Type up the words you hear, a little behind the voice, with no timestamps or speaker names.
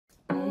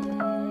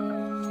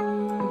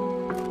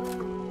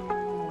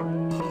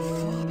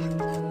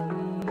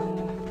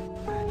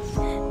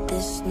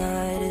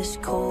is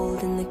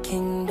cold in the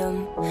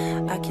kingdom.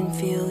 I can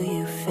feel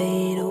you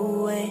fade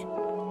away.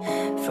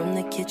 From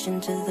the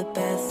kitchen to the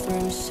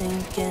bathroom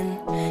sinking,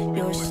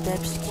 your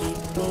steps keep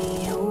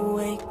me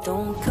awake.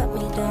 Don't cut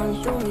me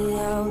down, throw me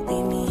out,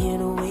 leave me here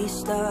to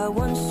waste. I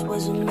once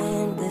was a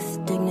man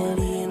with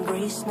dignity and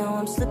grace. Now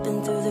I'm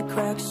slipping through the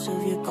cracks of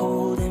your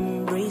cold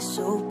embrace.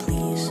 So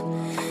please,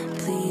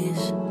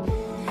 please,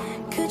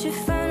 could you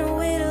find a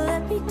way to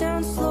let me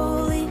down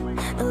slowly?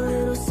 A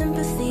little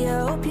sympathy, I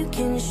hope you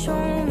can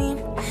show me.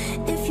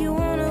 If you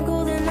wanna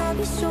go, then I'll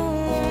be so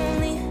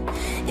lonely.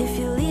 If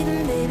you're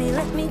leaving, baby,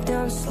 let me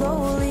down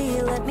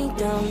slowly. Let me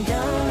down,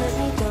 down, let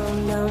me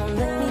down, down,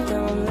 let me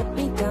down, let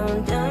me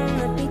down, down,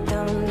 let me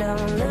down,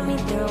 down, let me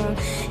down.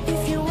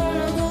 If you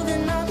wanna go,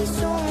 then I'll be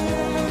so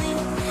lonely.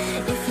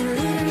 If you're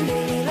leaving,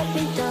 baby, let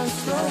me down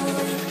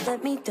slowly. Let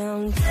me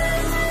down.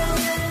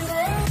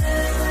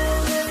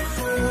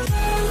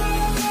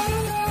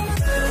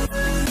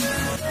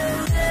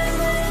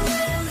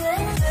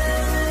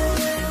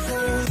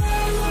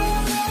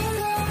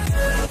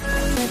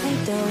 Let me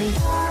down.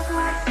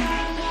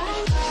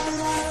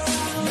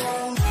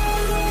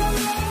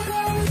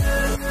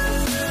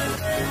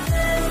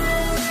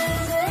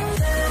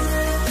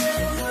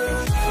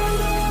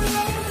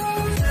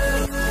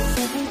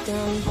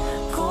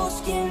 Cold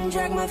skin,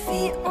 drag my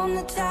feet on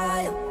the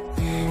tile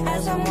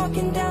as I'm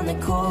walking down the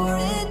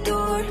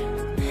corridor.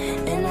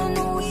 And I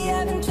know we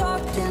haven't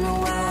talked in a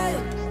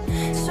while,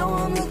 so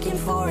I'm looking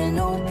for an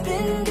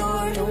open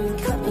door. Don't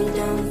cut me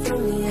down, throw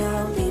me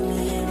out, leave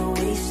me in a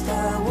waste. I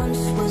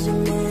once was a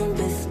man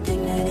with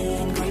dignity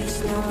and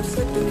grace. Now I'm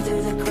slipping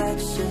through the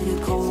cracks of your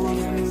cold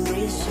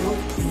embrace. So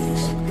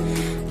please,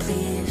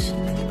 please,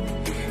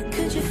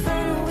 could you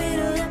find a way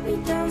to let me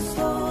down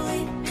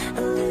slowly?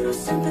 A little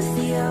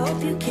sympathy, I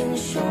hope you can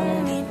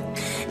show me.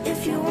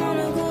 If you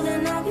wanna go,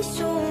 then I'll be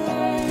so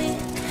lonely.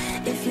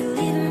 If you're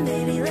leaving,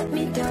 baby, let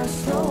me down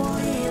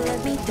slowly.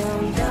 Let me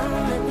down,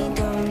 down, let me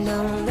down,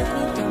 down, let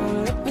me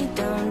down, let me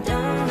down,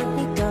 down, let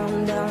me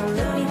down, down,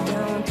 let me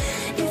down.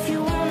 If you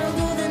wanna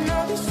go, then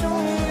I'll be so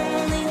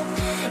lonely.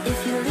 If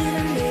you're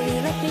leaving, baby,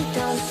 let me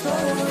down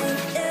slowly.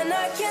 And I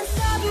can't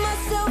stop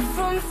myself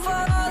from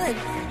falling.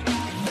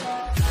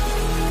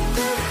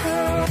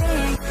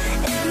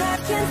 And I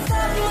can't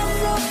stop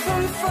myself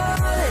from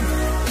falling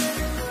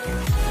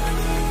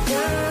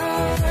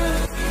down.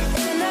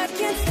 And I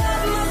can't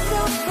stop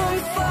myself from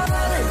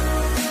falling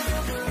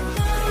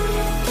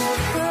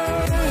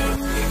down.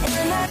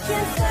 And I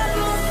can't stop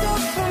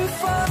myself from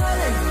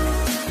falling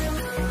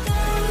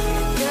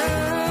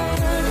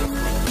down.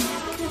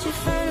 Could you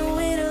find a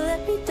way to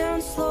let me down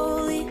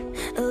slowly?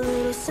 A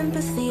little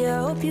sympathy, I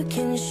hope you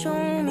can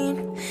show me.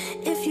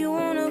 If you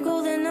wanna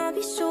go, then I'll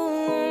be so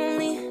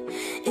lonely.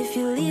 If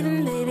you're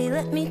leaving, baby,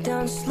 let me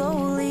down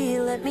slowly.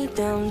 Let me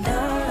down,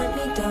 down, let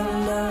me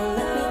down, down,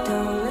 let me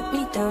down, let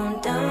me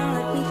down, down,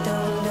 let me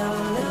down,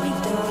 down, let me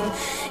down.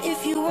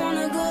 If you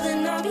wanna go,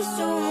 then I'll be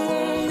so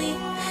lonely.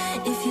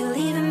 If you're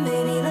leaving,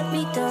 baby, let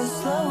me down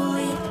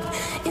slowly.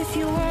 If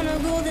you wanna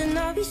go, then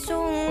I'll be so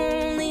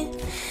lonely.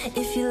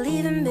 If you're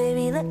leaving,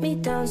 baby, let me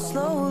down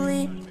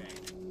slowly.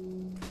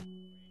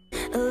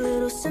 A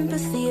little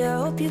sympathy, I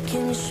hope you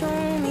can show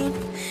me.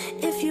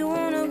 If you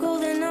wanna go,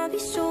 then I'll be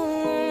so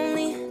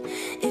lonely.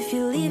 If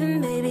you're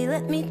leaving, baby,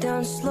 let me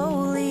down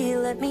slowly.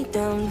 Let me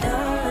down,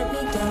 down, let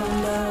me down,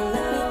 down,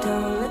 let me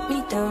down, let me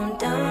down,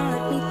 down,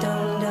 let me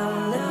down,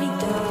 down, let me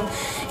down.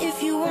 If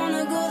you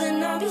wanna go,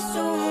 then I'll be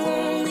so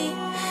lonely.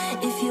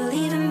 If you're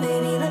leaving,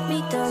 baby, let me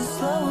down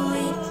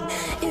slowly.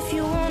 If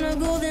you wanna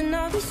go, then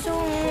I'll be so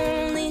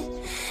lonely.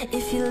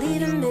 If you're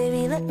leaving,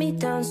 baby, let me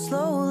down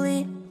slowly.